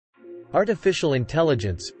Artificial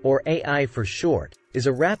intelligence, or AI for short, is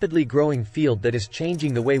a rapidly growing field that is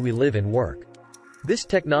changing the way we live and work. This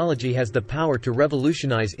technology has the power to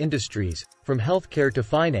revolutionize industries, from healthcare to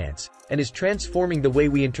finance, and is transforming the way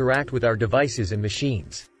we interact with our devices and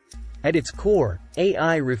machines. At its core,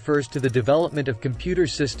 AI refers to the development of computer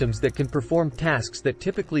systems that can perform tasks that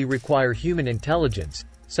typically require human intelligence,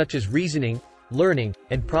 such as reasoning, learning,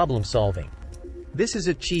 and problem-solving. This is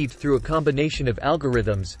achieved through a combination of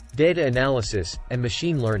algorithms, data analysis, and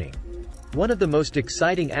machine learning. One of the most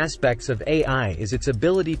exciting aspects of AI is its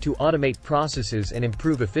ability to automate processes and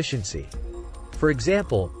improve efficiency. For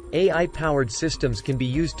example, AI-powered systems can be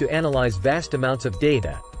used to analyze vast amounts of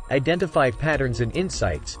data, identify patterns and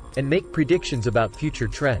insights, and make predictions about future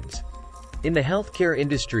trends. In the healthcare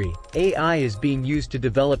industry, AI is being used to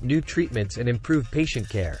develop new treatments and improve patient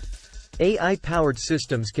care. AI-powered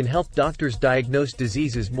systems can help doctors diagnose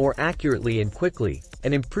diseases more accurately and quickly,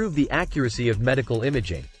 and improve the accuracy of medical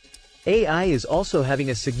imaging. AI is also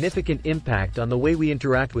having a significant impact on the way we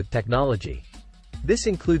interact with technology. This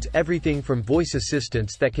includes everything from voice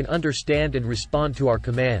assistants that can understand and respond to our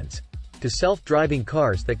commands, to self-driving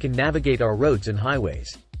cars that can navigate our roads and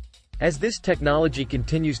highways. As this technology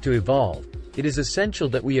continues to evolve, it is essential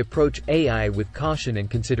that we approach AI with caution and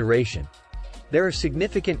consideration. There are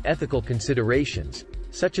significant ethical considerations,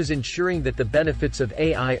 such as ensuring that the benefits of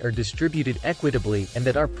AI are distributed equitably and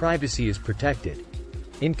that our privacy is protected.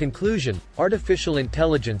 In conclusion, artificial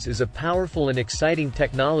intelligence is a powerful and exciting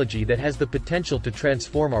technology that has the potential to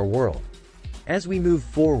transform our world. As we move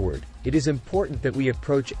forward, it is important that we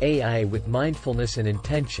approach AI with mindfulness and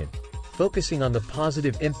intention, focusing on the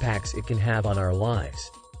positive impacts it can have on our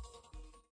lives.